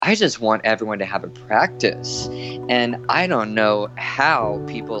I just want everyone to have a practice. And I don't know how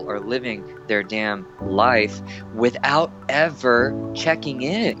people are living their damn life without ever checking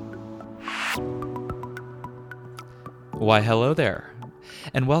in. Why, hello there,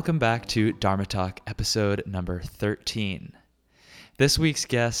 and welcome back to Dharma Talk episode number 13. This week's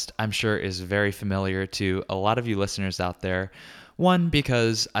guest, I'm sure, is very familiar to a lot of you listeners out there. One,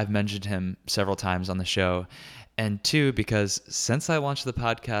 because I've mentioned him several times on the show, and two, because since I launched the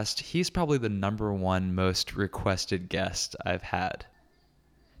podcast, he's probably the number one most requested guest I've had.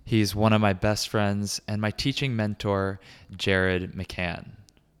 He's one of my best friends and my teaching mentor, Jared McCann.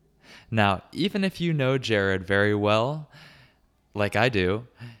 Now, even if you know Jared very well, like I do,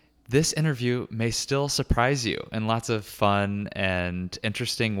 this interview may still surprise you in lots of fun and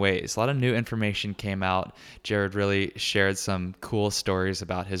interesting ways. A lot of new information came out. Jared really shared some cool stories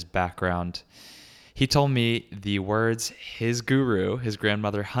about his background. He told me the words his guru, his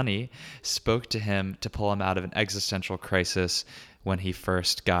grandmother Honey, spoke to him to pull him out of an existential crisis when he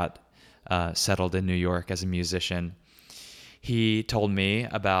first got settled in New York as a musician. He told me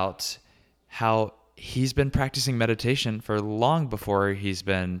about how he's been practicing meditation for long before he's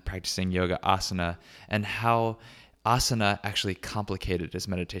been practicing yoga asana, and how asana actually complicated his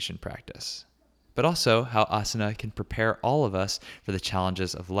meditation practice, but also how asana can prepare all of us for the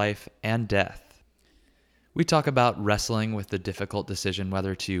challenges of life and death. We talk about wrestling with the difficult decision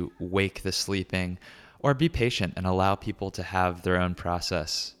whether to wake the sleeping or be patient and allow people to have their own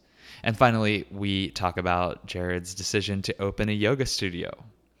process. And finally, we talk about Jared's decision to open a yoga studio.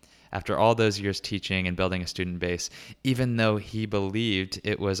 After all those years teaching and building a student base, even though he believed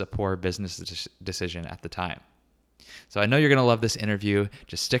it was a poor business decision at the time. So I know you're going to love this interview.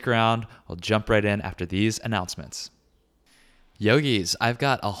 Just stick around. We'll jump right in after these announcements. Yogis, I've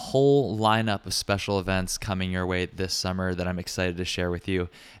got a whole lineup of special events coming your way this summer that I'm excited to share with you.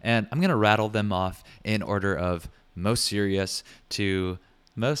 And I'm going to rattle them off in order of most serious to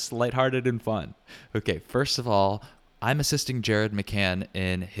most lighthearted and fun. Okay, first of all, I'm assisting Jared McCann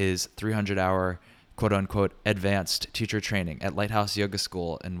in his 300-hour, quote-unquote, advanced teacher training at Lighthouse Yoga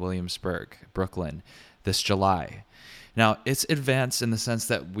School in Williamsburg, Brooklyn, this July. Now, it's advanced in the sense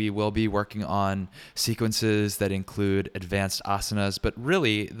that we will be working on sequences that include advanced asanas, but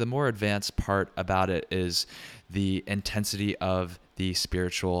really the more advanced part about it is the intensity of the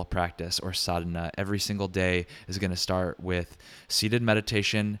spiritual practice or sadhana. Every single day is going to start with seated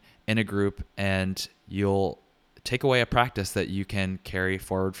meditation in a group, and you'll take away a practice that you can carry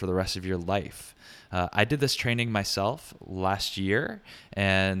forward for the rest of your life. I did this training myself last year,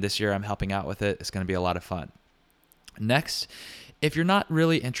 and this year I'm helping out with it. It's going to be a lot of fun. Next, if you're not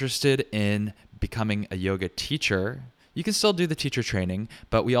really interested in becoming a yoga teacher, you can still do the teacher training,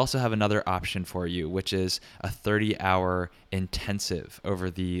 but we also have another option for you, which is a 30-hour intensive over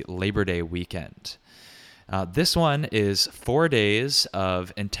the Labor Day weekend. This one is 4 days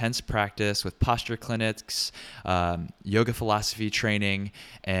of intense practice with posture clinics, yoga philosophy training,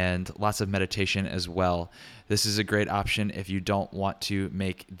 and lots of meditation as well. This is a great option if you don't want to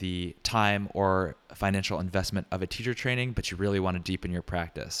make the time or financial investment of a teacher training, but you really want to deepen your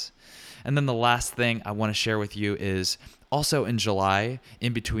practice. And then the last thing I want to share with you is also in July,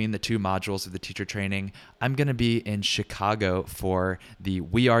 in between the two modules of the teacher training, I'm going to be in Chicago for the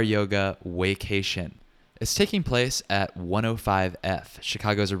We Are Yoga Waycation. It's taking place at 105F,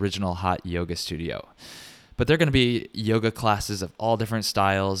 Chicago's original hot yoga studio. But there are going to be yoga classes of all different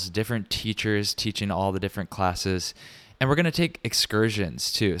styles, different teachers teaching all the different classes, and we're going to take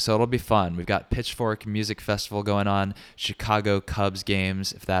excursions too, so it'll be fun. We've got Pitchfork Music Festival going on, Chicago Cubs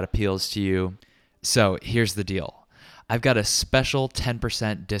games, if that appeals to you. So here's the deal. I've got a special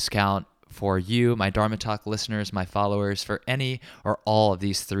 10% discount for you, my Dharma Talk listeners, my followers, for any or all of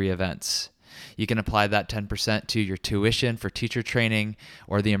these three events. You can apply that 10% to your tuition for teacher training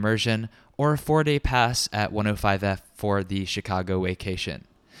or the immersion, or a 4-day pass at 105F for the Chicago Waycation.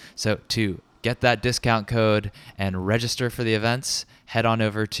 So to get that discount code and register for the events, head on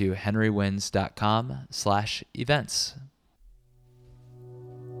over to henrywins.com/events.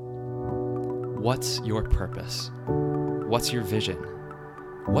 What's your purpose? What's your vision?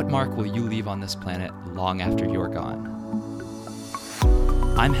 What mark will you leave on this planet long after you're gone?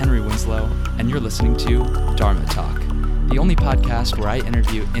 I'm Henry Winslow, and you're listening to Dharma Talk, the only podcast where I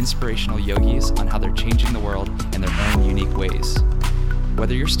interview inspirational yogis on how they're changing the world in their own unique ways.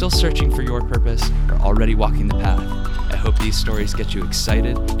 Whether you're still searching for your purpose or already walking the path, I hope these stories get you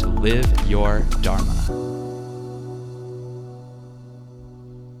excited to live your Dharma.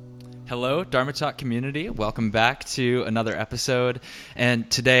 Hello, Dharma Talk community. Welcome back to another episode. And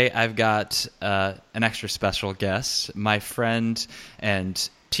today I've got an extra special guest, my friend and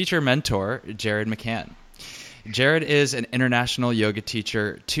teacher mentor, Jared McCann. Jared is an international yoga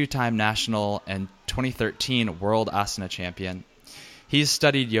teacher, 2-time national and 2013 world asana champion. He's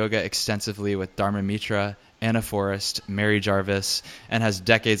studied yoga extensively with Dharma Mitra, Anna Forrest, Mary Jarvis, and has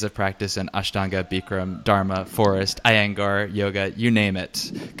decades of practice in Ashtanga, Bikram, Dharma, Forrest, Iyengar, yoga, you name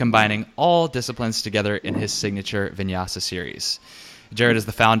it, combining all disciplines together in his signature Vinyasa series. Jared is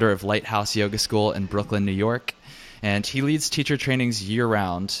the founder of Lighthouse Yoga School in Brooklyn, New York, and he leads teacher trainings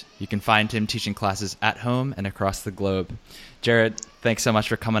year-round. You can find him teaching classes at home and across the globe. Jared, thanks so much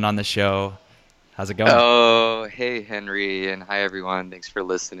for coming on the show. How's it going? Oh, hey, Henry, and hi, everyone. Thanks for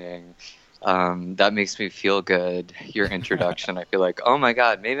listening. That makes me feel good, your introduction. I feel like, oh, my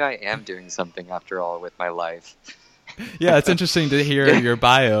God, maybe I am doing something after all with my life. Yeah, it's interesting to hear your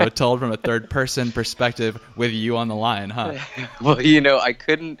bio told from a third-person perspective with you on the line, huh? Well, I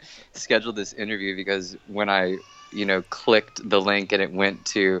couldn't schedule this interview because when I, clicked the link and it went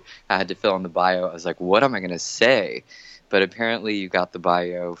to, I had to fill in the bio. I was like, what am I going to say? But apparently you got the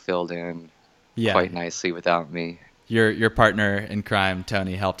bio filled in quite nicely without me. Your partner in crime,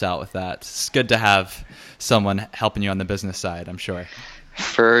 Tony, helped out with that. It's good to have someone helping you on the business side, I'm sure.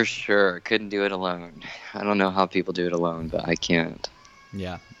 For sure. Couldn't do it alone. I don't know how people do it alone, but I can't.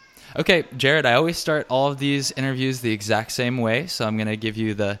 Yeah. Okay, Jared, I always start all of these interviews the exact same way, so I'm going to give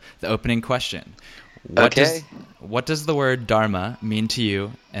you the opening question. What does the word Dharma mean to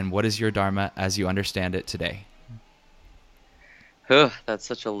you, and what is your Dharma as you understand it today? Oh, that's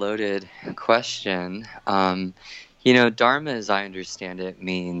such a loaded question. Dharma, as I understand it,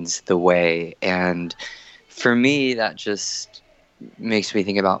 means the way. And for me, that just makes me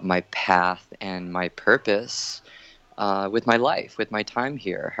think about my path and my purpose with my life, with my time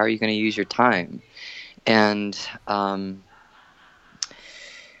here. How are you going to use your time? And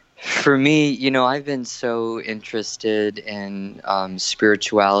for me, I've been so interested in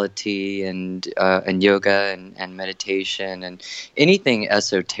spirituality and yoga and meditation and anything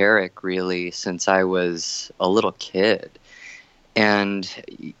esoteric, really, since I was a little kid. And,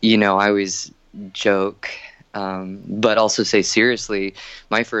 I always joke, but also say seriously,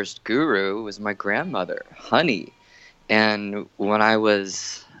 my first guru was my grandmother, Honey. And when I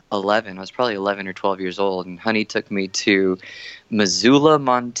was 11, I was probably 11 or 12 years old, and Honey took me to Missoula,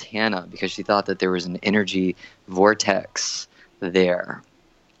 Montana, because she thought that there was an energy vortex there.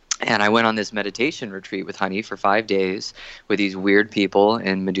 And I went on this meditation retreat with Honey for 5 days with these weird people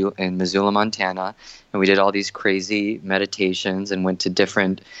in Missoula, Montana. And we did all these crazy meditations and went to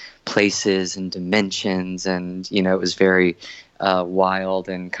different places and dimensions. And, it was very wild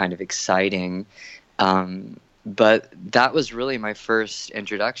and kind of exciting. But that was really my first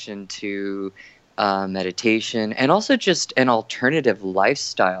introduction to meditation and also just an alternative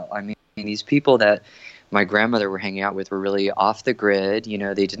lifestyle. I mean, these people that my grandmother were hanging out with were really off the grid.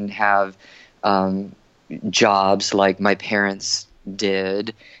 They didn't have jobs like my parents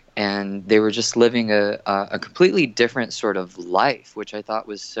did, and they were just living a completely different sort of life, which I thought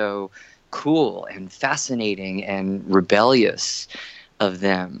was so cool and fascinating and rebellious of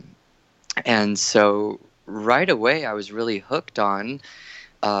them. And so right away, I was really hooked on,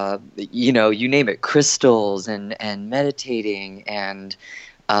 you name it, crystals and meditating and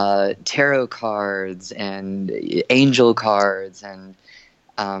tarot cards and angel cards. And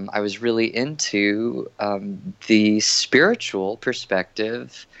I was really into the spiritual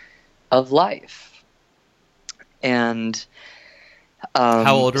perspective of life. And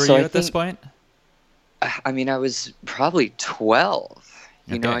how old were you at this point? I mean, I was probably 12.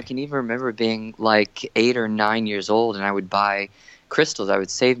 I can even remember being like 8 or 9 years old, and I would buy crystals. I would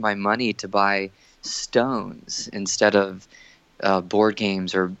save my money to buy stones instead of board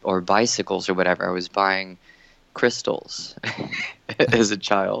games or bicycles or whatever. I was buying crystals as a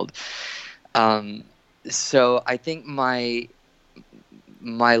child. So I think my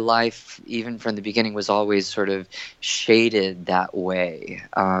life, even from the beginning, was always sort of shaded that way,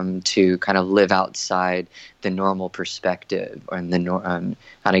 to kind of live outside the normal perspective and and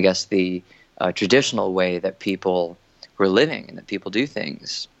I guess the traditional way that people were living and that people do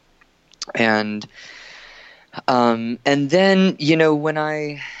things. And then, when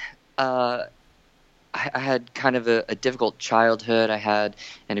I had kind of a difficult childhood. I had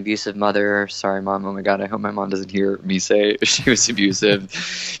an abusive mother. Sorry, Mom. Oh, my God. I hope my mom doesn't hear me say she was abusive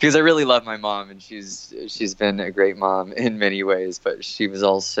because I really love my mom, and she's been a great mom in many ways. But she was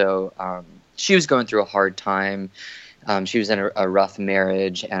also she was going through a hard time. She was in a rough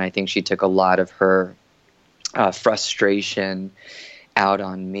marriage, and I think she took a lot of her frustration out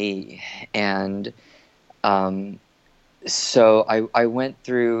on me. And So I went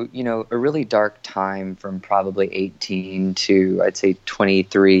through, a really dark time from probably 18 to I'd say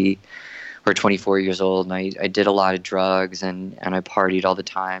 23 or 24 years old. And I did a lot of drugs and I partied all the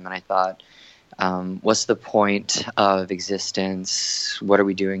time. And I thought, what's the point of existence? What are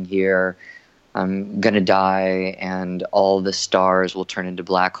we doing here? I'm going to die, and all the stars will turn into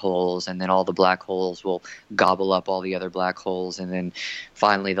black holes, and then all the black holes will gobble up all the other black holes, and then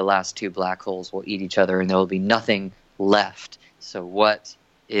finally the last two black holes will eat each other, and there will be nothing left. So, what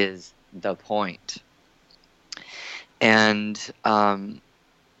is the point? And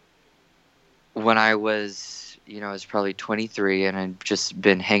when I was probably 23, and I'd just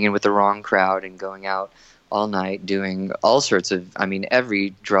been hanging with the wrong crowd and going out all night doing all sorts of,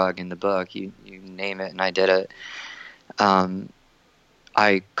 every drug in the book, you name it, and I did it.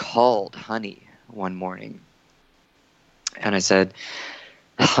 I called Honey one morning and I said,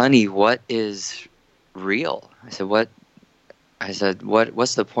 Honey, what is real? What's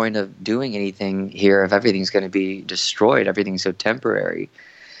the point of doing anything here if everything's going to be destroyed? Everything's so temporary.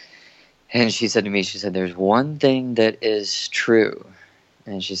 And she said to me, there's one thing that is true.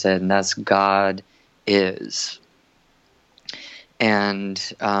 And she said, and that's God is. And,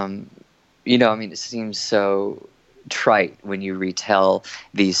 it seems so trite when you retell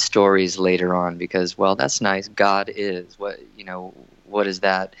these stories later on because, well, that's nice. God is. What does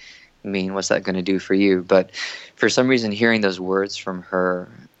that mean? What's that going to do for you? But for some reason, hearing those words from her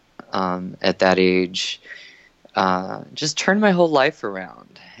at that age just turned my whole life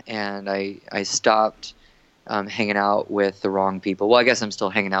around. And I stopped hanging out with the wrong people. Well, I guess I'm still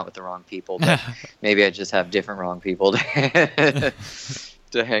hanging out with the wrong people, but maybe I just have different wrong people to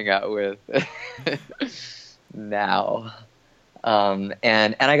hang out with now.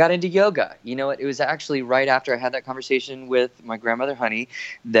 And I got into yoga. It was actually right after I had that conversation with my grandmother, Honey,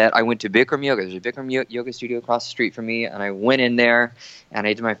 that I went to Bikram Yoga. There's a Bikram yoga studio across the street from me, and I went in there, and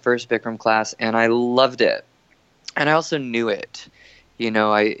I did my first Bikram class, and I loved it. And I also knew it.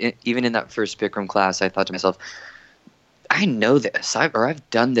 Even in that first Bikram class, I thought to myself, I know this, I've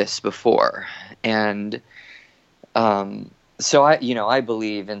done this before. And so I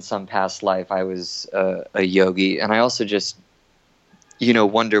believe in some past life I was a yogi. And I also just,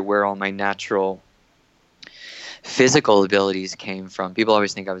 wonder where all my natural physical abilities came from. People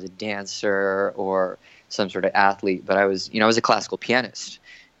always think I was a dancer or some sort of athlete, but I was a classical pianist.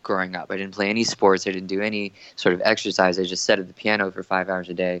 Growing up, I didn't play any sports. I didn't do any sort of exercise. I just sat at the piano for 5 hours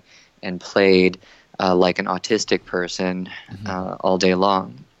a day and played like an autistic person all day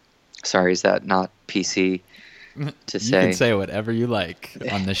long. Sorry, is that not PC to say? You can say whatever you like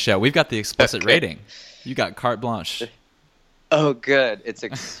on this show. We've got the explicit rating. You got carte blanche. Oh, good. It's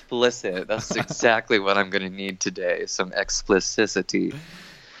explicit. That's exactly what I'm going to need today. Some explicitity.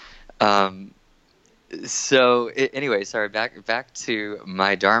 So anyway, sorry, back to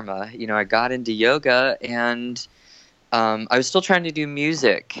my Dharma. I got into yoga, and I was still trying to do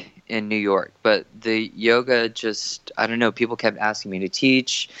music in New York, but the yoga just, I don't know, people kept asking me to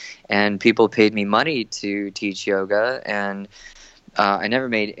teach, and people paid me money to teach yoga, and I never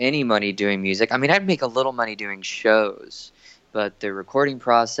made any money doing music. I'd make a little money doing shows, but the recording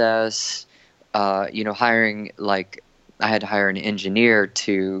process, hiring I had to hire an engineer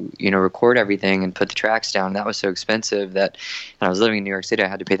to, record everything and put the tracks down. That was so expensive that, and I was living in New York City, I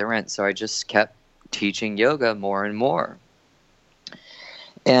had to pay the rent. So I just kept teaching yoga more and more.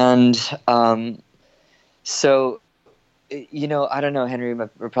 And so, I don't know, Henry,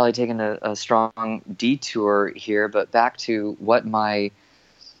 we're probably taking a strong detour here, but back to what my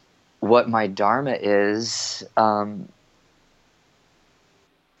Dharma is.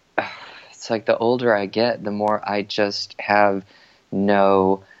 It's like the older I get, the more I just have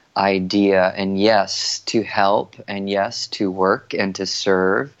no idea. And yes, to help, and yes, to work and to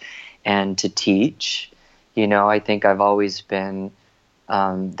serve and to teach. I think I've always been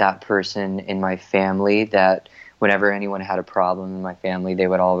that person in my family that whenever anyone had a problem in my family, they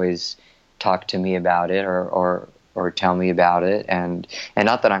would always talk to me about it or tell me about it. And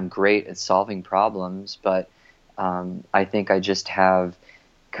not that I'm great at solving problems, but I think I just have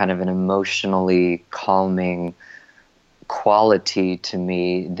kind of an emotionally calming quality to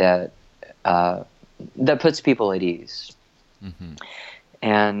me that puts people at ease. Mm-hmm.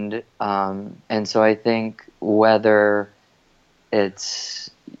 And so I think whether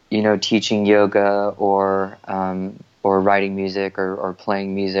it's teaching yoga or writing music or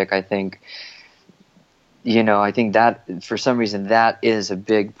playing music, I think that for some reason that is a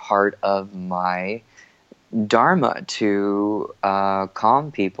big part of my Dharma, to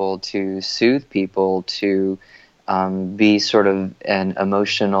calm people, to soothe people, to be sort of an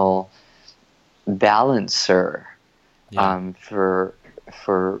emotional balancer. Yeah.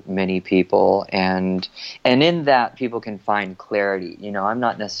 For many people, and in that people can find clarity. I'm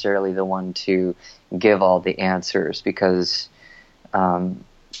not necessarily the one to give all the answers, because I'm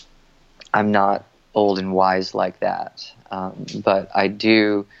not old and wise like that, but I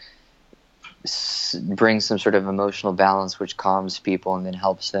do bring some sort of emotional balance which calms people and then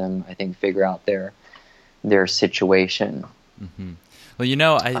helps them, I think, figure out their situation. Mm-hmm.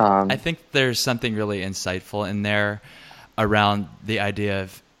 Well, I Um, think there's something really insightful in there around the idea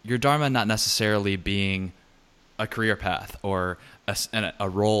of your dharma not necessarily being a career path or a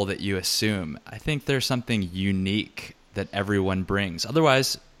role that you assume. I think there's something unique that everyone brings.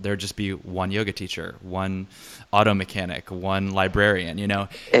 Otherwise, there'd just be one yoga teacher, one auto mechanic, one librarian.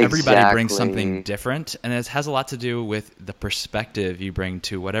 Everybody brings something exactly. different, and it has a lot to do with the perspective you bring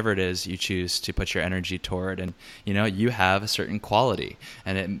to whatever it is you choose to put your energy toward. And you have a certain quality,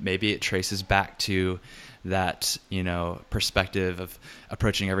 and maybe it traces back to that perspective of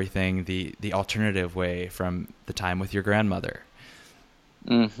approaching everything the alternative way from the time with your grandmother.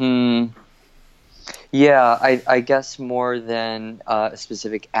 Hmm. Yeah, I guess more than a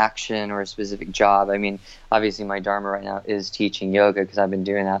specific action or a specific job. I mean, obviously my dharma right now is teaching yoga, because I've been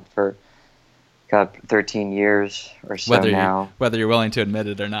doing that for, God, 13 years or so now. Whether you're willing to admit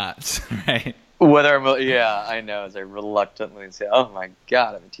it or not, right? Yeah, I know, as I reluctantly say, oh my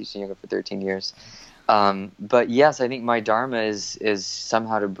God, I've been teaching yoga for 13 years. But yes, I think my dharma is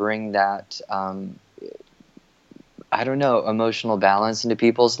somehow to bring that, I don't know, emotional balance into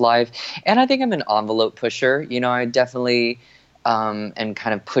people's life. And I think I'm an envelope pusher. I definitely am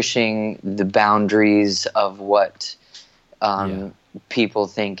kind of pushing the boundaries of what Yeah. people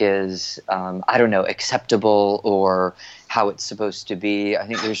think is, I don't know, acceptable or how it's supposed to be. I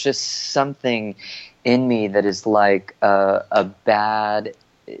think there's just something in me that is like a bad,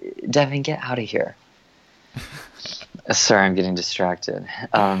 Devin, get out of here. Sorry, I'm getting distracted.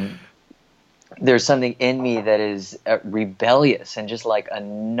 There's something in me that is rebellious and just like a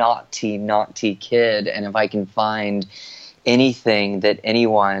naughty kid. And if I can find anything that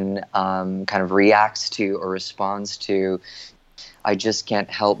anyone kind of reacts to or responds to, I just can't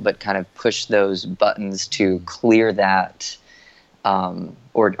help but kind of push those buttons to clear that,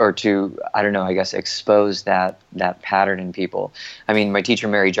 or to, I don't know, I guess expose that pattern in people. I mean, my teacher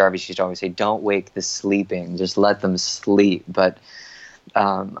Mary Jarvis used to always say, "Don't wake the sleeping, just let them sleep." But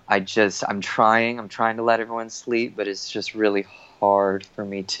I'm trying to let everyone sleep, but it's just really hard for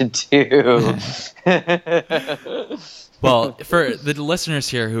me to do. Well, for the listeners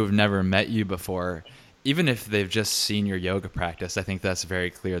here who have never met you before, even if they've just seen your yoga practice, I think that's very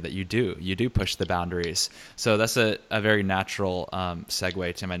clear that you do push the boundaries. So that's a very natural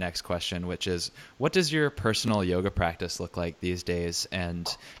segue to my next question, which is, what does your personal yoga practice look like these days? And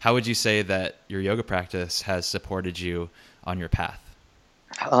how would you say that your yoga practice has supported you on your path?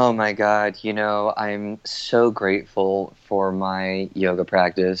 Oh my God, I'm so grateful for my yoga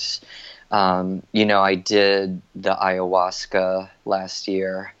practice. I did the ayahuasca last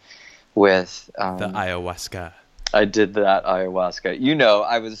year with The ayahuasca. I did that ayahuasca.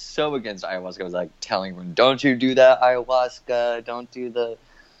 I was so against ayahuasca. I was like telling everyone, "Don't you do that ayahuasca? Don't do the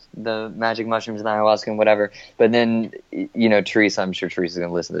magic mushrooms and ayahuasca and whatever." But then, Teresa, I'm sure Teresa's going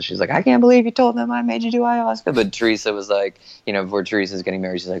to listen to this. She's like, "I can't believe you told them I made you do ayahuasca." But Teresa was like, before Teresa's getting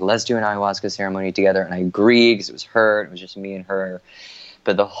married, she's like, "Let's do an ayahuasca ceremony together." And I agreed, because it was her. It was just me and her.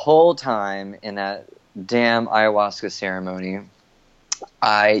 But the whole time in that damn ayahuasca ceremony,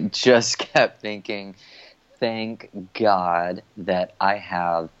 I just kept thinking, thank God that I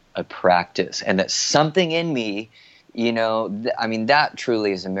have a practice, and that something in me, I mean, that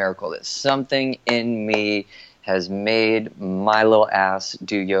truly is a miracle, that something in me has made my little ass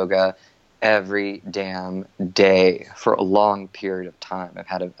do yoga every damn day for a long period of time.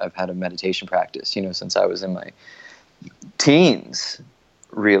 I've had a meditation practice, since I was in my teens,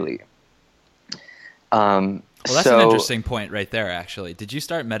 really. Well, that's an interesting point right there, actually. Did you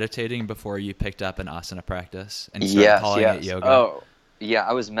start meditating before you picked up an asana practice and started calling it yoga? Oh, yeah,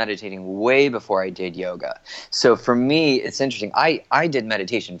 I was meditating way before I did yoga. So for me, it's interesting. I did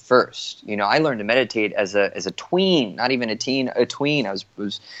meditation first. I learned to meditate as a tween, not even a teen, a tween. I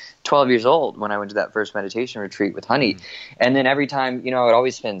was 12 years old when I went to that first meditation retreat with Honey. And then every time, I would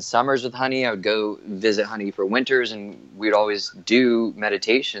always spend summers with Honey. I would go visit Honey for winters, and we'd always do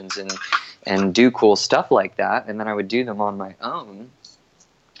meditations and do cool stuff like that. And then I would do them on my own.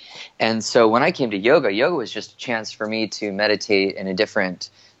 And so when I came to yoga, yoga was just a chance for me to meditate in a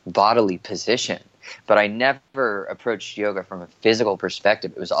different bodily position. But I never approached yoga from a physical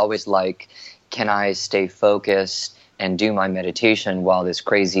perspective. It was always like, can I stay focused and do my meditation while this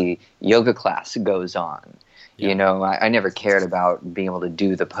crazy yoga class goes on? You know, I never cared about being able to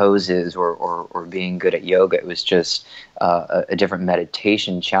do the poses or being good at yoga. It was just a different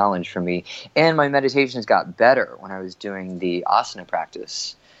meditation challenge for me. And my meditations got better when I was doing the asana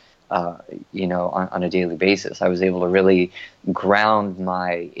practice, you know, on a daily basis. I was able to really ground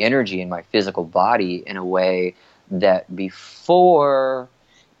my energy in my physical body in a way that before...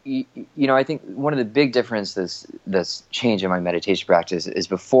 You know, I think one of the big differences that's changed in my meditation practice is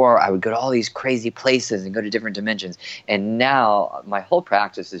before I would go to all these crazy places and go to different dimensions. And now my whole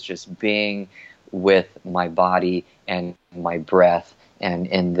practice is just being with my body and my breath and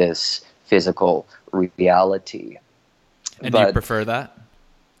in this physical reality. And you prefer that?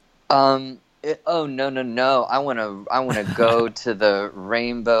 Oh no! I wanna go to the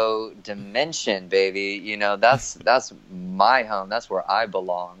rainbow dimension, baby. You know, that's my home. That's where I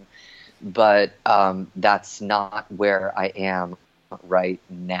belong. But that's not where I am right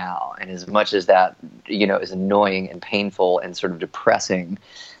now. And as much as that, you know, is annoying and painful and sort of depressing,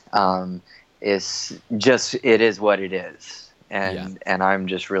 it is what it is. And I'm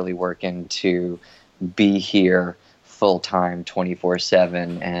just really working to be here full time,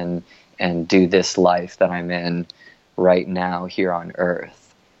 24/7, and do this life that I'm in right now here on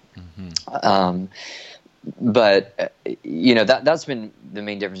Earth. Mm-hmm. But you know, that's been the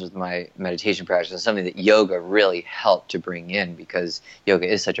main difference with my meditation practice, and something that yoga really helped to bring in, because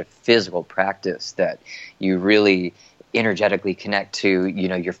yoga is such a physical practice that you really energetically connect to, you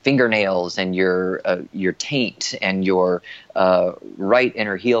know, your fingernails and your taint and your right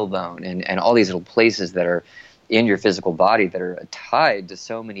inner heel bone and all these little places that are in your physical body that are tied to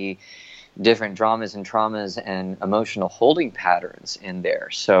so many different dramas and traumas and emotional holding patterns in there.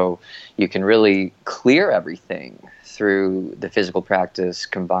 So you can really clear everything through the physical practice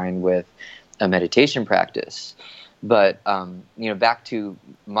combined with a meditation practice. But, you know, back to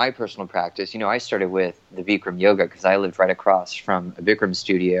my personal practice, you know, I started with the Bikram yoga because I lived right across from a Bikram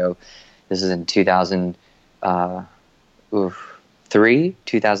studio. This is in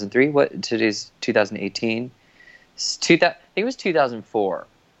 2003? What, today's 2018? I think it was 2004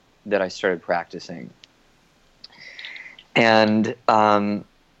 that I started practicing. And at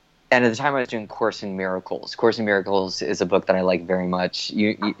the time I was doing Course in Miracles. Course in Miracles is a book that I like very much,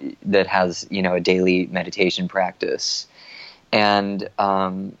 that has, you know, a daily meditation practice. And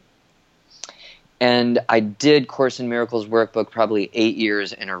I did Course in Miracles workbook probably 8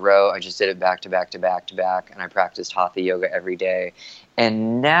 years in a row. I just did it back to back to back to back, and I practiced Hatha yoga every day.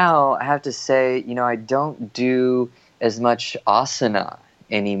 And now I have to say, you know, I don't do as much asana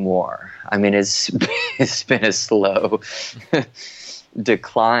anymore. I mean, it's been a slow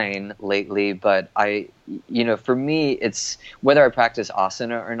decline lately, but you know, for me, it's whether I practice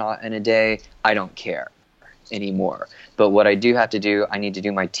asana or not in a day, I don't care anymore. But what I do have to do, I need to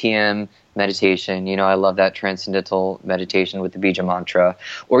do my TM meditation. You know, I love that transcendental meditation with the Bija mantra,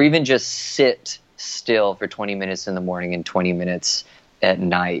 or even just sit still for 20 minutes in the morning and 20 minutes at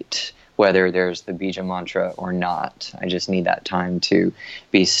night, whether there's the Bija mantra or not. I just need that time to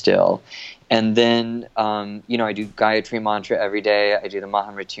be still. And then, you know, I do Gayatri mantra every day. I do the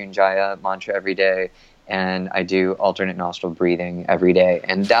Mahamrityunjaya mantra every day. And I do alternate nostril breathing every day.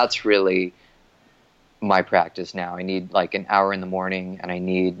 And that's really my practice now. I need like an hour in the morning, and I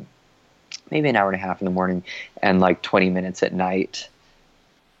need maybe an hour and a half in the morning, and like 20 minutes at night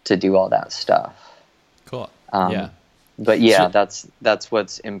to do all that stuff. Cool. But yeah, that's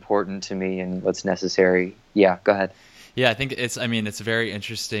what's important to me and what's necessary. Yeah, go ahead. Yeah, I think it's very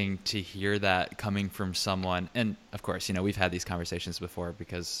interesting to hear that coming from someone, and of course, you know, we've had these conversations before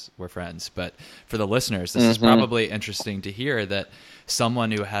because we're friends, but for the listeners, this is probably interesting to hear that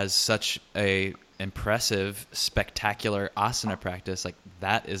someone who has such a impressive, spectacular asana practice, like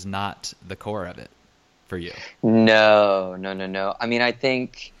that is not the core of it for you. No. I mean, I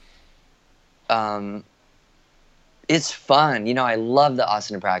think, it's fun. You know, I love the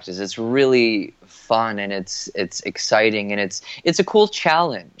asana practice. It's really fun, and it's exciting, and it's a cool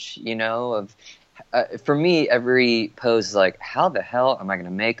challenge, you know, of for me, every pose is like, how the hell am I going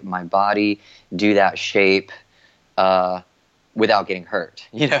to make my body do that shape without getting hurt?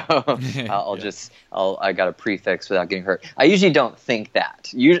 You know, I got a prefix without getting hurt. I usually don't think that.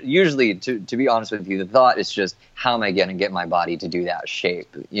 Usually, to be honest with you, the thought is just, how am I going to get my body to do that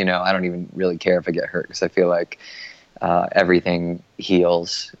shape? You know, I don't even really care if I get hurt, because I feel like everything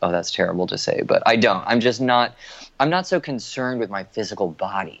heals. Oh, that's terrible to say, but I don't. I'm not so concerned with my physical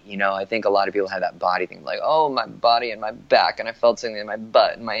body. You know, I think a lot of people have that body thing, like, oh, my body and my back, and I felt something in my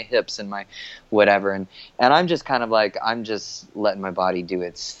butt and my hips and my whatever. And I'm just kind of like, I'm just letting my body do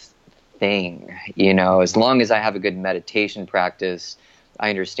its thing. You know, as long as I have a good meditation practice, I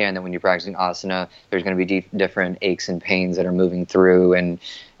understand that when you're practicing asana, there's going to be different aches and pains that are moving through and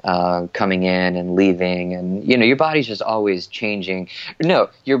coming in and leaving, and your body's just always changing. No,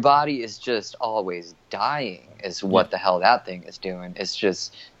 your body is just always dying is what the hell that thing is doing. It's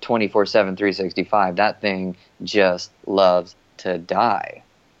just 24/7, 365. That thing just loves to die.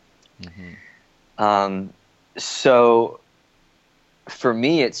 So for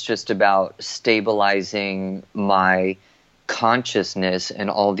me, it's just about stabilizing my consciousness in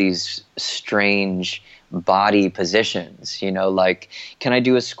all these strange body positions, like, can I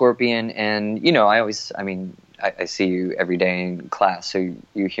do a scorpion? And, I see you every day in class, so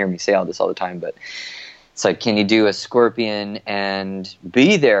you hear me say all this all the time, but it's like, can you do a scorpion and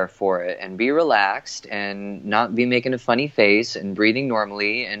be there for it and be relaxed and not be making a funny face and breathing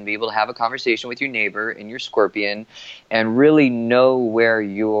normally and be able to have a conversation with your neighbor in your scorpion and really know where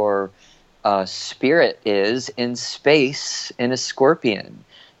your spirit is in space in a scorpion.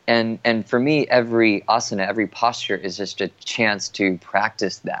 And for me, every asana, every posture is just a chance to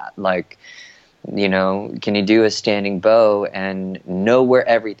practice that. Like, can you do a standing bow and know where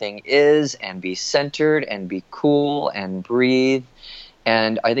everything is and be centered and be cool and breathe?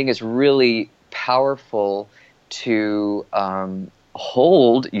 And I think it's really powerful to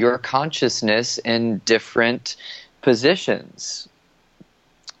hold your consciousness in different positions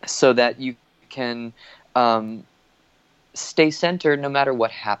so that you can stay centered no matter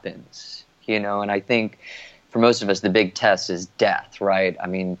what happens, and I think for most of us, the big test is death, right? I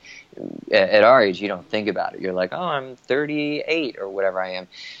mean, at our age, you don't think about it. You're like, oh, I'm 38 or whatever I am.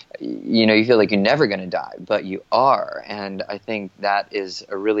 You feel like you're never going to die, but you are. And I think that is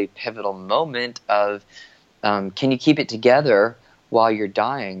a really pivotal moment of, can you keep it together while you're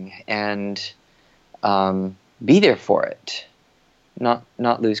dying and be there for it?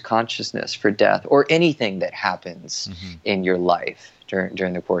 Not lose consciousness for death or anything that happens in your life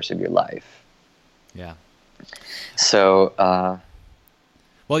during the course of your life. Yeah. So,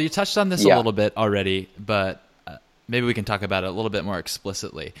 well, you touched on this a little bit already, but maybe we can talk about it a little bit more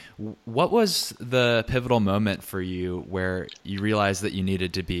explicitly. What was the pivotal moment for you where you realized that you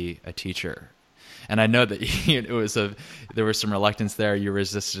needed to be a teacher? And I know that there was some reluctance there. You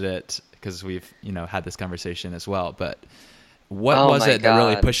resisted it because we've had this conversation as well, but what was it that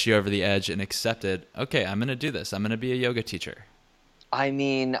really pushed you over the edge and accepted, okay, I'm going to do this. I'm going to be a yoga teacher? I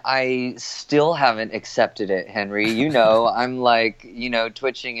mean, I still haven't accepted it, Henry. I'm like,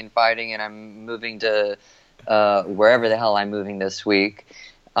 twitching and fighting, and I'm moving to wherever the hell I'm moving this week.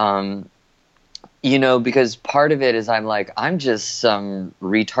 Because part of it is I'm just some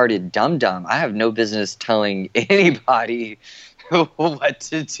retarded dum-dum. I have no business telling anybody what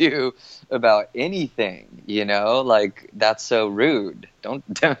to do about anything, like, that's so rude.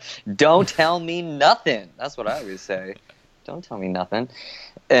 Don't tell me nothing. That's what I always say. Don't tell me nothing.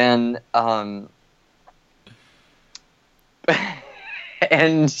 And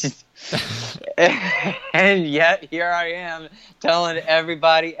and yet here I am telling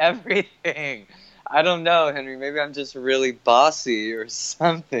everybody everything. I don't know, Henry. Maybe I'm just really bossy or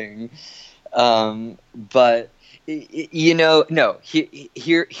something. But no.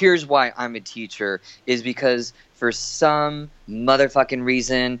 Here's why I'm a teacher is because for some motherfucking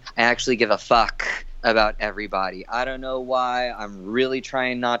reason I actually give a fuck about everybody. I don't know why. I'm really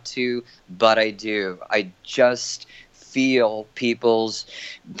trying not to, but I do. I just feel people's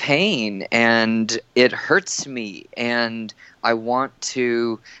pain and it hurts me, and I want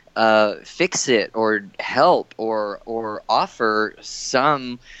to fix it or help or offer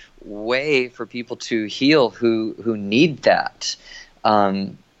some way for people to heal who need that.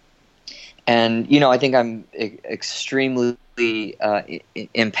 And I think I'm extremely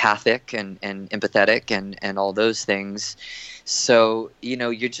empathic and empathetic and all those things. So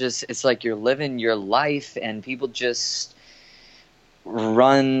it's like you're living your life and people just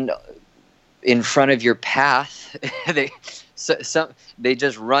run in front of your path. They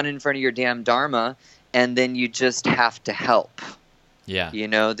just run in front of your damn dharma, and then you just have to help. Yeah.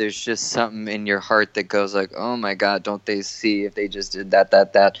 There's just something in your heart that goes like, oh my God, don't they see if they just did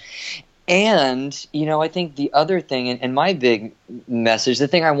that. And, I think the other thing, and my big message, the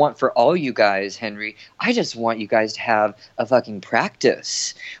thing I want for all you guys, Henry, I just want you guys to have a fucking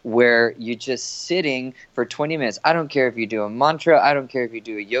practice where you're just sitting for 20 minutes. I don't care if you do a mantra. I don't care if you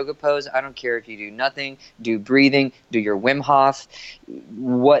do a yoga pose. I don't care if you do nothing. Do breathing. Do your Wim Hof.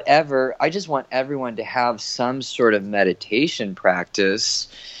 Whatever. I just want everyone to have some sort of meditation practice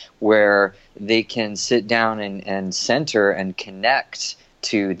where they can sit down and center and connect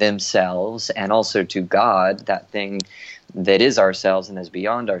to themselves and also to God, that thing that is ourselves and is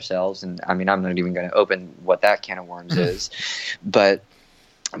beyond ourselves. And I mean, I'm not even going to open what that can of worms is, but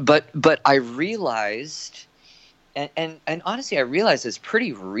but I realized, and honestly, I realized this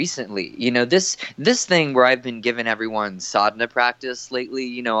pretty recently. This thing where I've been giving everyone sadhana practice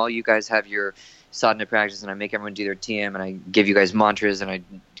lately. All you guys have your sadhana practice, and I make everyone do their TM, and I give you guys mantras, and I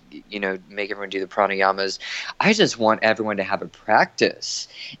make everyone do the pranayamas. I just want everyone to have a practice,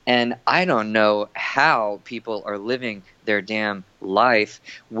 and I don't know how people are living their damn life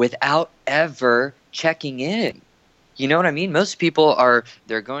without ever checking in. You know what I mean? Most people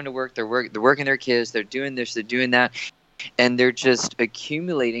they're going to work, they're working their kids, they're doing this, they're doing that, and they're just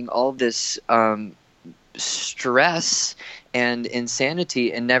accumulating all this stress and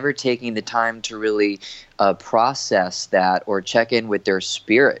insanity, and never taking the time to really process that, or check in with their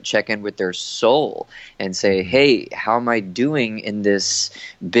spirit, check in with their soul, and say, hey, how am I doing in this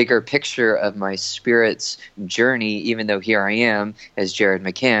bigger picture of my spirit's journey? Even though here I am as Jared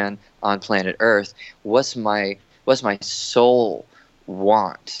McCann on planet Earth, what's my soul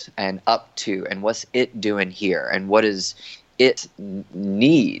want and up to, and what's it doing here, and what does it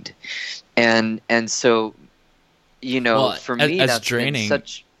need? And so, Well, for me, as that's draining, been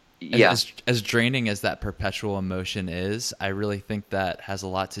such, yeah. as draining as that perpetual emotion is, I really think that has a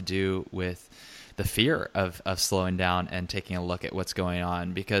lot to do with the fear of slowing down and taking a look at what's going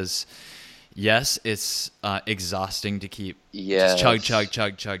on. Because yes, it's exhausting to keep just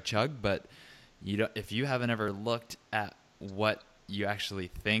chug, but if you haven't ever looked at what you actually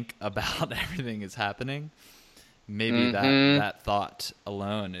think about everything is happening, maybe that thought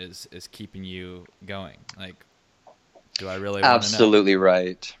alone is keeping you going. Like, do I really want to know? Absolutely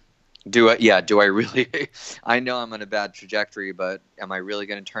right. Do I really? I know I'm on a bad trajectory, but am I really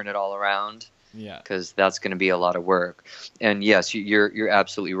going to turn it all around? Yeah. Because that's going to be a lot of work. And yes, you're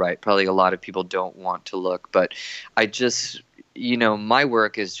absolutely right. Probably a lot of people don't want to look, but I just, my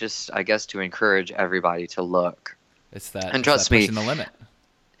work is just, I guess, to encourage everybody to look. And trust me, pushing the limit.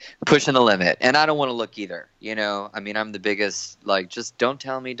 Pushing the limit. And I don't want to look either. I mean, I'm the biggest, just don't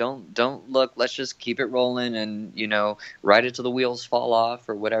tell me, don't look. Let's just keep it rolling, and ride it till the wheels fall off,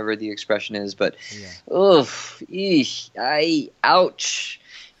 or whatever the expression is. But ouch,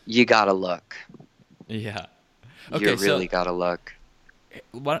 you gotta look. Yeah. Okay, you really gotta look.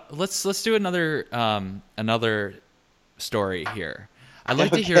 Let's do another story here. I'd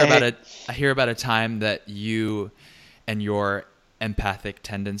like to hear about a time that you and your empathic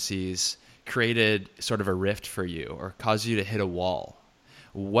tendencies created sort of a rift for you, or caused you to hit a wall.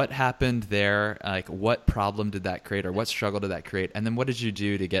 What happened there? Like, what problem did that create, or what struggle did that create? And then what did you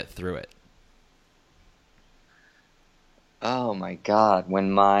do to get through it? Oh my God,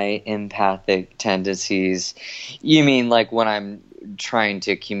 when my empathic tendencies, you mean like when I'm trying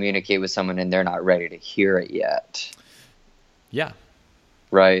to communicate with someone and they're not ready to hear it yet? Yeah.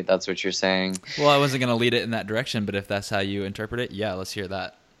 Right, that's what you're saying. Well, I wasn't going to lead it in that direction, but if that's how you interpret it, yeah, let's hear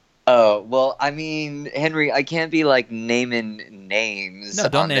that. Oh, well, I mean, Henry, I can't be like naming names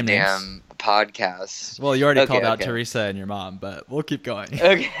on the damn podcast. Well, you already called out Teresa and your mom, but we'll keep going.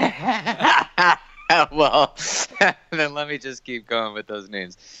 Okay. Well, then let me just keep going with those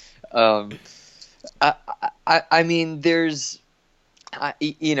names. I mean, there's,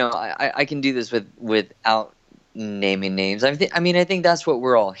 I can do this without naming names. I think that's what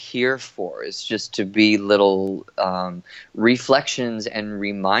we're all here for, is just to be little reflections and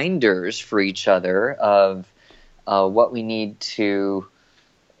reminders for each other of what we need to,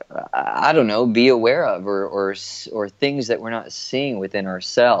 I don't know, be aware of, or things that we're not seeing within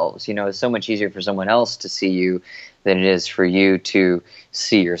ourselves. It's so much easier for someone else to see you than it is for you to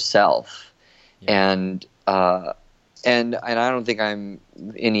see yourself. Yeah. And I don't think I'm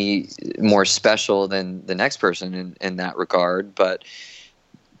any more special than the next person in that regard. But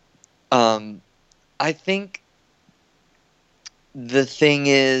I think the thing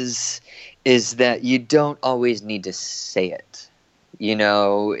is that you don't always need to say it.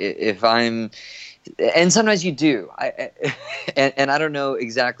 If I'm, and sometimes you do. And I don't know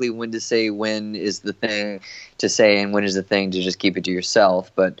exactly when to say when is the thing to say and when is the thing to just keep it to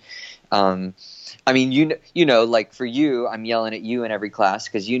yourself. But I mean, like for you, I'm yelling at you in every class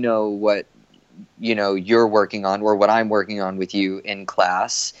because what you're working on, or what I'm working on with you in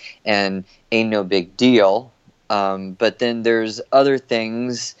class, and ain't no big deal. But then there's other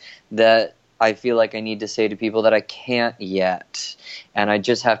things that I feel like I need to say to people that I can't yet. And I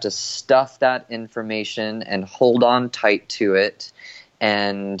just have to stuff that information and hold on tight to it,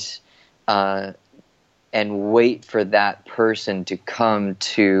 and wait for that person to come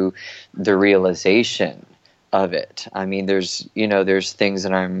to the realization of it. I mean, there's things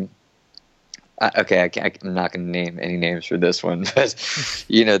that I'm not going to name any names for this one, but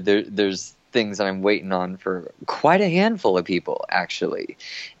there's things that I'm waiting on for quite a handful of people, actually.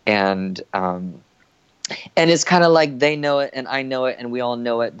 And it's kind of like they know it and I know it and we all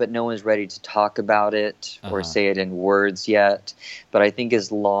know it, but no one's ready to talk about it or say it in words yet. But I think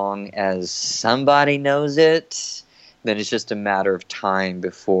as long as somebody knows it, then it's just a matter of time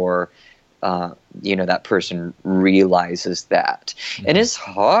before that person realizes that. And it's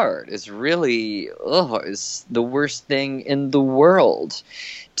hard. It's really, it's the worst thing in the world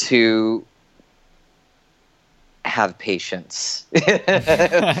to have patience.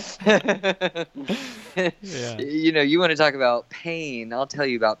 Yeah. You want to talk about pain. I'll tell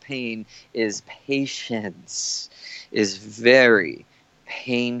you about pain. Is patience is very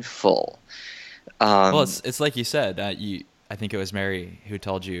painful. Well, it's like you said, I think it was Mary who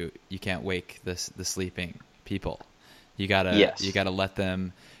told you can't wake the sleeping people. You gotta let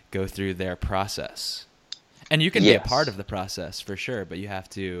them go through their process, and you can be a part of the process for sure, but you have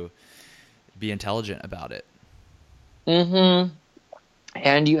to be intelligent about it. Mm-hmm.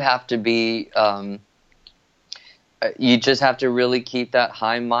 And you have to be, you just have to really keep that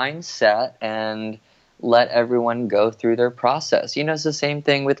high mindset and let everyone go through their process. It's the same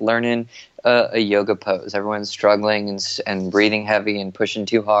thing with learning a yoga pose. Everyone's struggling and breathing heavy and pushing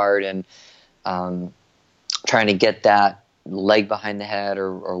too hard and trying to get that leg behind the head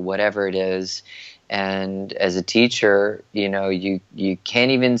or whatever it is. And as a teacher, you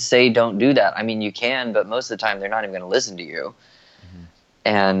can't even say don't do that. I mean, you can, but most of the time they're not even going to listen to you. Mm-hmm.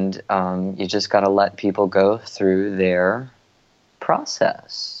 And you just got to let people go through their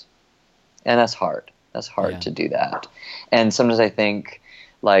process. And that's hard. That's hard to do that. And sometimes I think,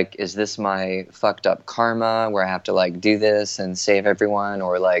 like, is this my fucked up karma where I have to, like, do this and save everyone?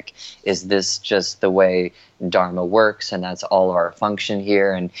 Or, like, is this just the way Dharma works and that's all of our function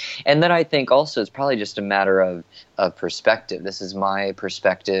here? And then I think also it's probably just a matter of perspective. This is my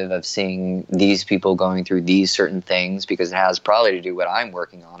perspective of seeing these people going through these certain things because it has probably to do what I'm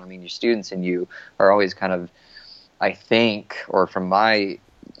working on. I mean, your students and you are always kind of, I think, or from my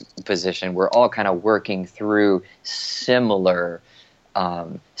position, we're all kind of working through similar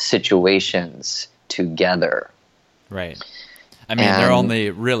situations together. Right. I mean, there are only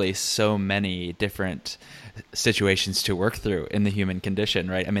really so many different situations to work through in the human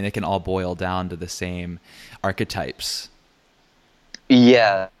condition, right? I mean, they can all boil down to the same archetypes.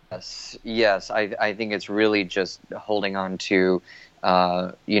 Yes. I think it's really just holding on to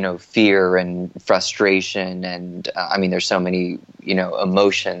fear and frustration, and I mean, there's so many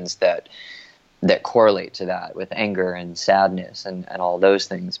emotions that correlate to that, with anger and sadness and all those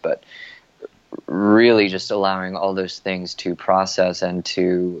things. But really, just allowing all those things to process and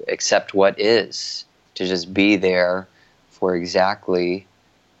to accept what is, to just be there for exactly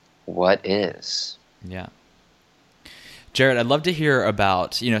what is. Yeah. Jared, I'd love to hear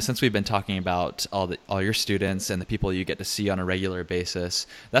about, since we've been talking about all your students and the people you get to see on a regular basis,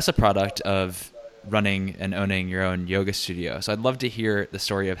 that's a product of running and owning your own yoga studio. So I'd love to hear the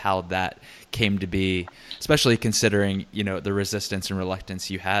story of how that came to be, especially considering, the resistance and reluctance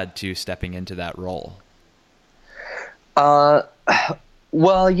you had to stepping into that role. Well,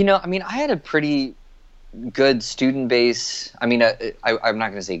 I mean, I had a pretty good student base. I mean, I'm not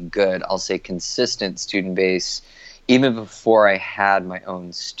going to say good, I'll say consistent student base, even before I had my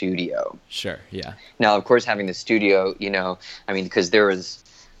own studio. Sure, yeah. Now, of course, having the studio, because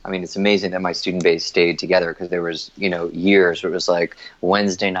it's amazing that my student base stayed together, because there was, years where it was like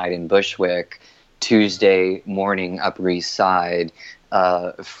Wednesday night in Bushwick, Tuesday morning Upper East Side,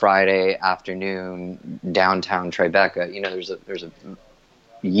 Friday afternoon downtown Tribeca. There's a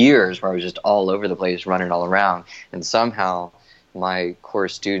years where I was just all over the place, running all around, and somehow my core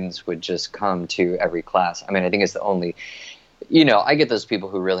students would just come to every class. I mean, I think it's the only, I get those people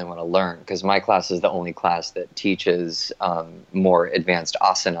who really want to learn, because my class is the only class that teaches more advanced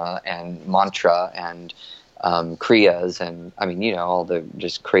asana and mantra and kriyas and, all the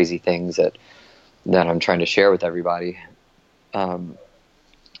just crazy things that I'm trying to share with everybody.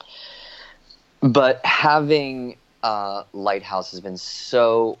 But having Lighthouse has been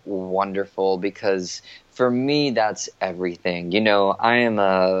so wonderful, because for me, that's everything. I'm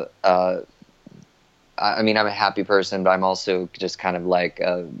a happy person, but I'm also just kind of like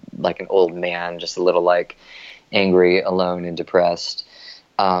an old man, just a little like angry, alone, and depressed.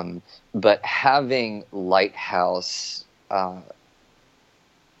 But having Lighthouse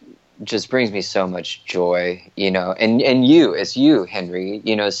just brings me so much joy, and it's you, Henry,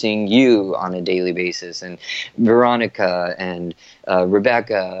 seeing you on a daily basis, and Veronica and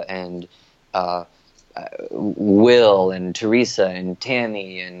Rebecca and Will and Teresa and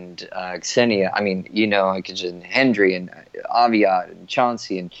Tammy and Xenia. I mean, I could just Hendry and Aviat and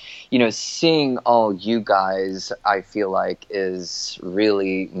Chauncey, and seeing all you guys, I feel like is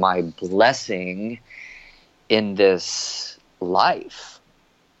really my blessing in this life.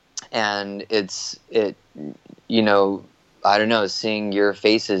 And I don't know, seeing your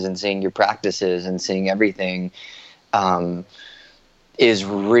faces and seeing your practices and seeing everything is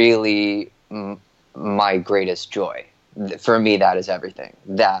really my greatest joy. For me, that is everything.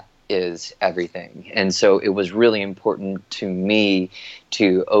 That is everything. And so it was really important to me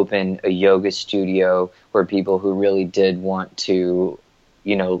to open a yoga studio where people who really did want to,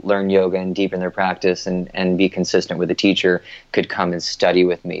 learn yoga and deepen their practice and be consistent with a teacher could come and study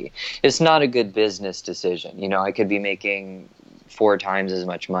with me. It's not a good business decision. I could be making 4 times as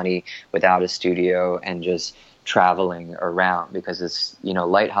much money without a studio and just traveling around, because it's,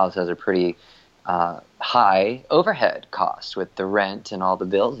 Lighthouse has a pretty high overhead cost with the rent and all the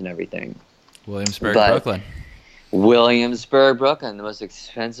bills and everything. Williamsburg, Brooklyn. Williamsburg, Brooklyn, the most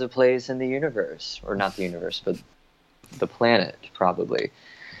expensive place in the universe, or not the universe, but the planet, probably.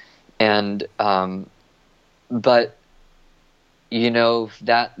 And but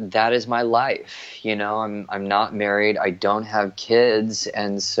that is my life. I'm not married, I don't have kids,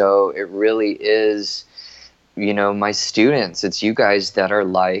 and so it really is, my students, it's you guys that are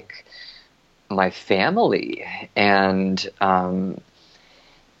like my family. And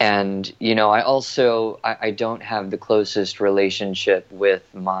I don't have the closest relationship with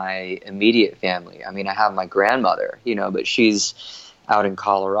my immediate family. I mean, I have my grandmother, but she's out in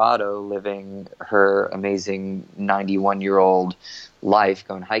Colorado living her amazing 91-year-old life,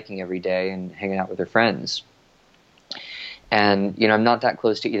 going hiking every day and hanging out with her friends. And, I'm not that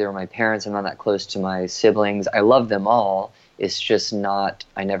close to either of my parents. I'm not that close to my siblings. I love them all. It's just not,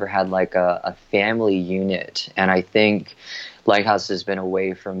 I never had like a family unit. And I think Lighthouse has been a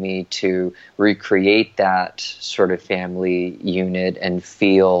way for me to recreate that sort of family unit and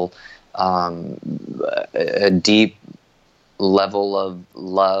feel a deep level of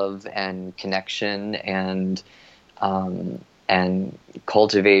love and connection, and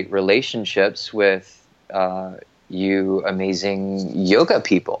cultivate relationships with you amazing yoga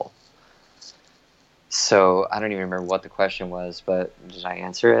people. So I don't even remember what the question was, but did I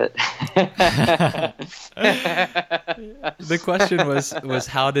answer it? The question was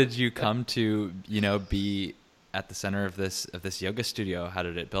how did you come to, be at the center of this yoga studio? How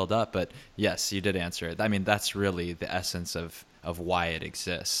did it build up? But yes, you did answer it. I mean, that's really the essence of why it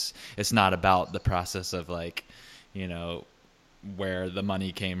exists. It's not about the process of like, where the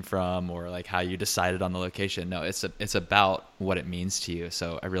money came from or like how you decided on the location. No, it's about what it means to you.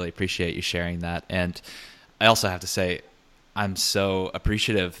 So I really appreciate you sharing that. And I also have to say, I'm so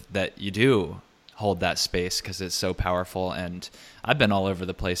appreciative that you do hold that space, because it's so powerful. And I've been all over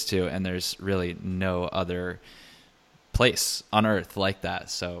the place too, and there's really no other place on earth like that.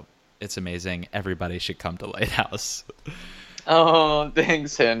 So it's amazing. Everybody should come to Lighthouse. Oh,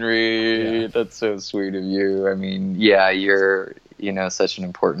 thanks, Henry. Yeah. That's so sweet of you. I mean, yeah, you're, such an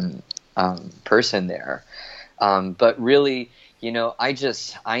important person there. But really,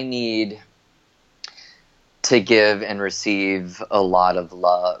 I need to give and receive a lot of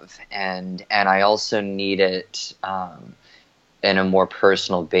love. And I also need it in a more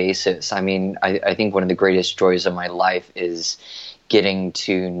personal basis. I mean, I think one of the greatest joys of my life is getting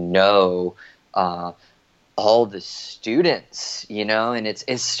to know all the students, and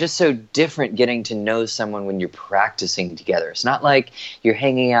it's just so different getting to know someone when you're practicing together. It's not like you're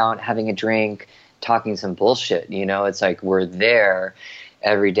hanging out, having a drink, talking some bullshit, it's like we're there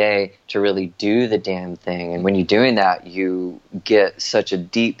every day to really do the damn thing. And when you're doing that, you get such a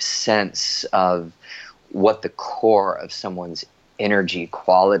deep sense of what the core of someone's energy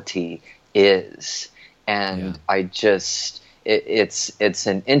quality is. And yeah. It's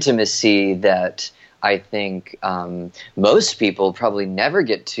an intimacy that I think most people probably never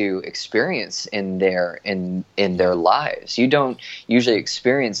get to experience in their lives. You don't usually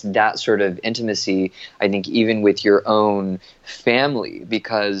experience that sort of intimacy, I think, even with your own family,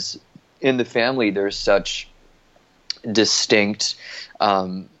 because in the family there's such distinct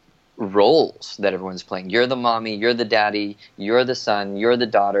roles that everyone's playing. You're the mommy, you're the daddy, you're the son, you're the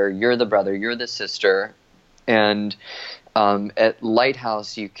daughter, you're the brother, you're the sister. And at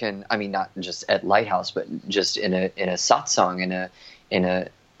Lighthouse, you can, I mean, not just at Lighthouse, but just in a satsang, in a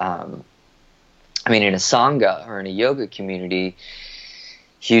sangha or in a yoga community,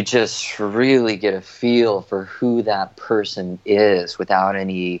 you just really get a feel for who that person is without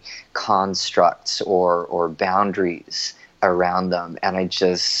any constructs or boundaries around them, and I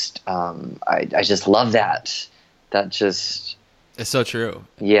just love that. That just, It's so true.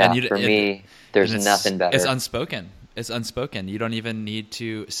 yeah, And for me, there's nothing better. It's unspoken. It's unspoken. You don't even need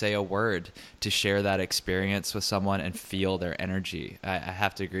to say a word to share that experience with someone and feel their energy. I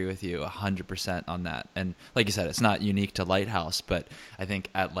have to agree with you 100% on that. And like you said, it's not unique to Lighthouse, but I think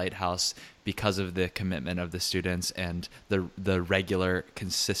at Lighthouse, because of the commitment of the students and the regular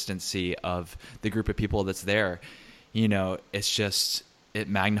consistency of the group of people that's there, you know, it's just, it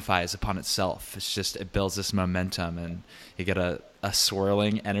magnifies upon itself. It's just, it builds this momentum, and you get a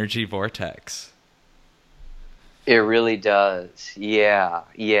swirling energy vortex. It really does. Yeah,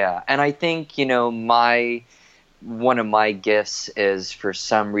 yeah. And I think, one of my gifts is, for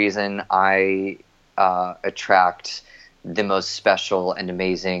some reason, I attract the most special and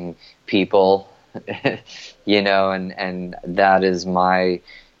amazing people, and that is my,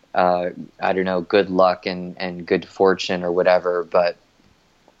 I don't know, good luck and good fortune or whatever. But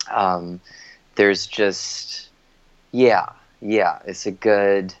there's just, yeah, it's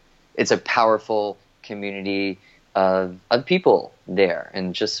a powerful community of people there,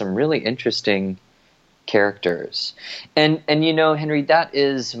 and just some really interesting characters. And Henry, that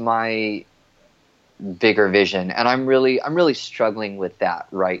is my bigger vision, and I'm really struggling with that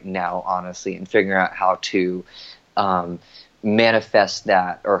right now, honestly, and figuring out how to manifest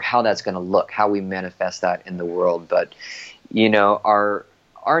that, or how that's going to look, how we manifest that in the world. But our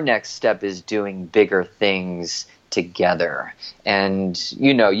next step is doing bigger things together. And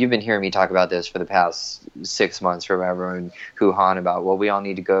you've been hearing me talk about this for the past 6 months, from everyone hoo-hawing about, well, we all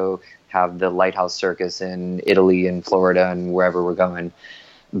need to go have the Lighthouse Circus in Italy and Florida and wherever we're going.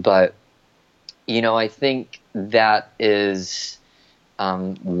 But I think that is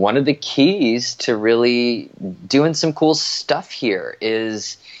one of the keys to really doing some cool stuff here,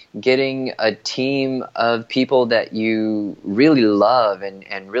 is getting a team of people that you really love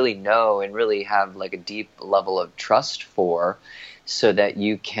and really know and really have like a deep level of trust for, so that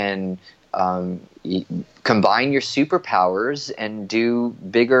you can combine your superpowers and do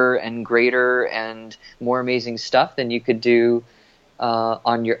bigger and greater and more amazing stuff than you could do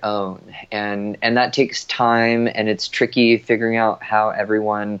on your own. And that takes time, and it's tricky figuring out how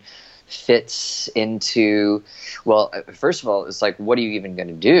everyone fits into, well, first of all, it's like, what are you even going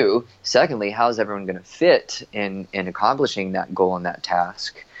to do? Secondly, how is everyone going to fit in accomplishing that goal and that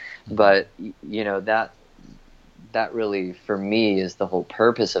task? But that really, for me, is the whole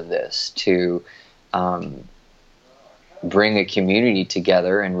purpose of this, to bring a community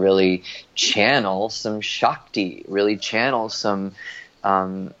together and really channel some Shakti, really channel some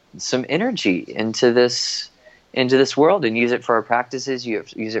energy into this world, and use it for our practices,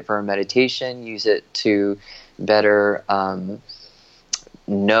 use it for our meditation, use it to better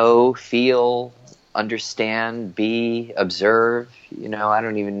know, feel, understand, be, observe. I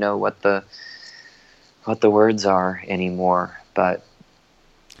don't even know what the words are anymore, but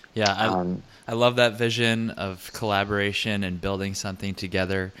yeah, I love that vision of collaboration and building something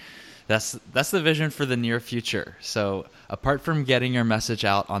together. That's the vision for the near future. So apart from getting your message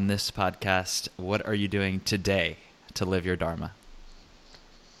out on this podcast, what are you doing today to live your Dharma?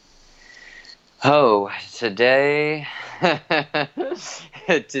 Oh, today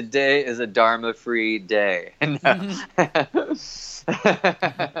is a Dharma-free day. A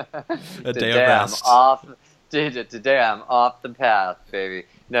day of rest. I'm off. Today I'm off the path, baby.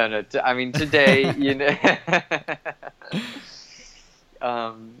 No. I mean, today,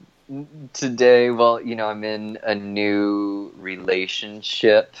 today, well, I'm in a new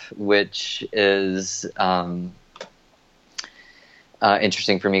relationship, which is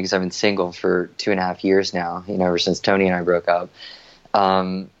interesting for me, because I've been single for 2.5 years now, ever since Tony and I broke up.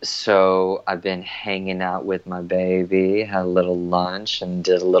 So I've been hanging out with my baby, had a little lunch, and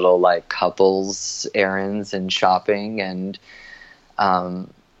did a little like couples errands and shopping, and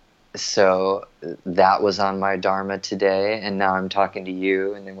so that was on my Dharma today. And now I'm talking to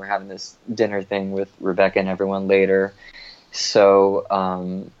you, and then we're having this dinner thing with Rebecca and everyone later. So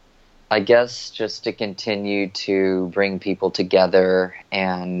I guess just to continue to bring people together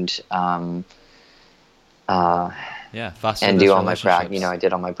and foster and do all my I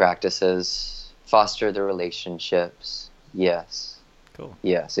did all my practices, foster the relationships. Yes. Cool.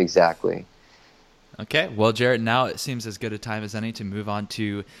 Yes, exactly. Okay, well, Jarrett, now it seems as good a time as any to move on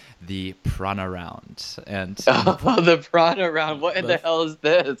to the prana round. And the prana round. What in the hell is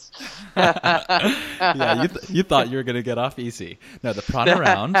this? Yeah, you thought you were going to get off easy. No, the prana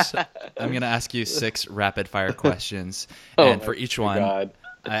round. I'm going to ask you 6 rapid fire questions, and for each one, I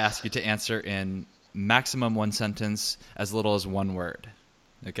ask you to answer in maximum 1 sentence, as little as 1 word.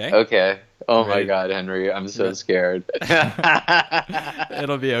 Okay? Okay. Oh my Ready? God, Henry, I'm so scared.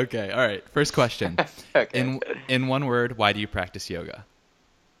 It'll be okay. All right. First question. Okay. In one word, why do you practice yoga?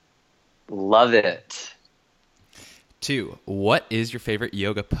 Love it. 2, what is your favorite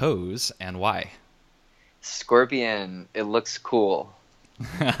yoga pose and why? Scorpion. It looks cool.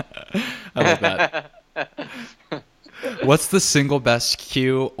 I love that. What's the single best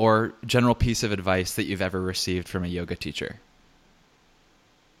cue or general piece of advice that you've ever received from a yoga teacher?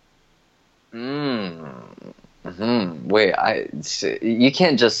 Wait, you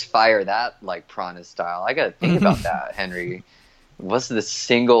can't just fire that like prana style. I gotta think about that, Henry. What's the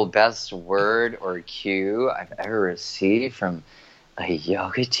single best word or cue I've ever received from a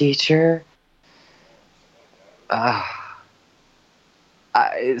yoga teacher?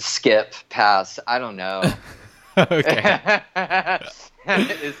 Skip, pass. I don't know. Okay.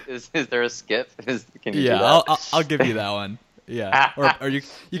 Is there a skip? Can you do Yeah, that? I'll give you that one. Yeah, or you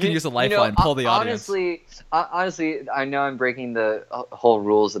can use a lifeline, pull the audience. Honestly, I know I'm breaking the whole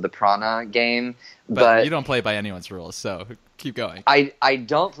rules of the prana game, But you don't play by anyone's rules, so keep going. I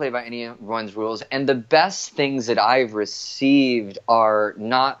don't play by anyone's rules, and the best things that I've received are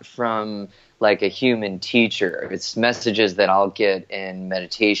not from like a human teacher. It's messages that I'll get in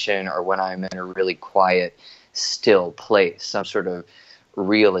meditation or when I'm in a really quiet, still place, some sort of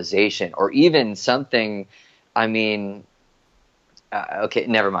realization, or even something. I mean, okay,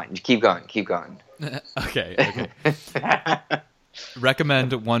 never mind. Keep going. Okay.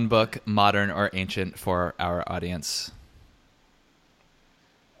 Recommend one book, modern or ancient, for our audience.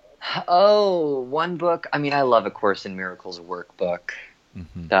 Oh, one book. I mean, I love A Course in Miracles workbook.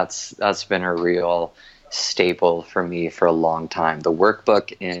 Mm-hmm. That's been a real staple for me for a long time. The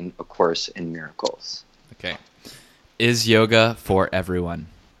workbook in A Course in Miracles. Okay. Is yoga for everyone?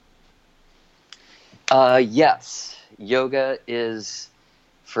 Yes. Yoga is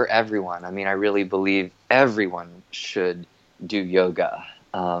for everyone. I mean, I really believe everyone should do yoga.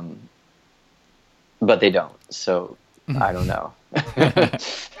 But they don't. So I don't know.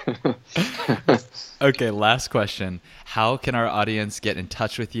 Okay, last question. How can our audience get in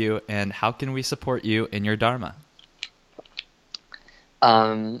touch with you, and how can we support you in your Dharma?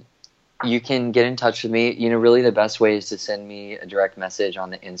 You can get in touch with me. Really the best way is to send me a direct message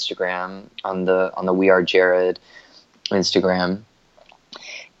on the Instagram, on the We Are Jared Instagram.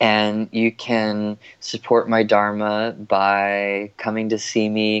 And you can support my Dharma by coming to see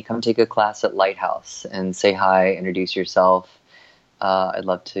me. Come take a class at Lighthouse and say hi, introduce yourself. I'd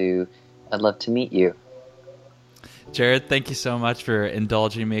love to meet you. Jared, thank you so much for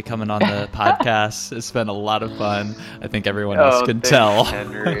indulging me coming on the podcast. It's been a lot of fun. I think everyone else can tell.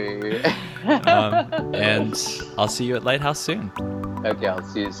 Henry. And I'll see you at Lighthouse soon. Okay, I'll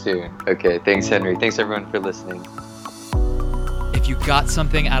see you soon. Okay, thanks, Henry. Thanks, everyone, for listening. If you got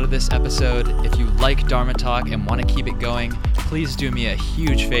something out of this episode, if you like Dharma Talk and want to keep it going, please do me a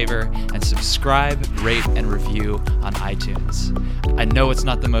huge favor and subscribe, rate, and review on iTunes. I know it's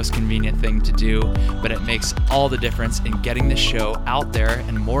not the most convenient thing to do, but it makes all the difference in getting the show out there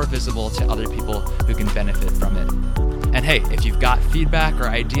and more visible to other people who can benefit from it. And hey, if you've got feedback or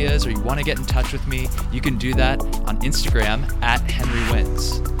ideas or you want to get in touch with me, you can do that on Instagram at Henry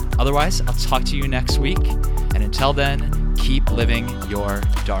Wins. Otherwise, I'll talk to you next week. And until then, keep living your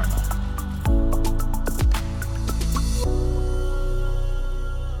Dharma.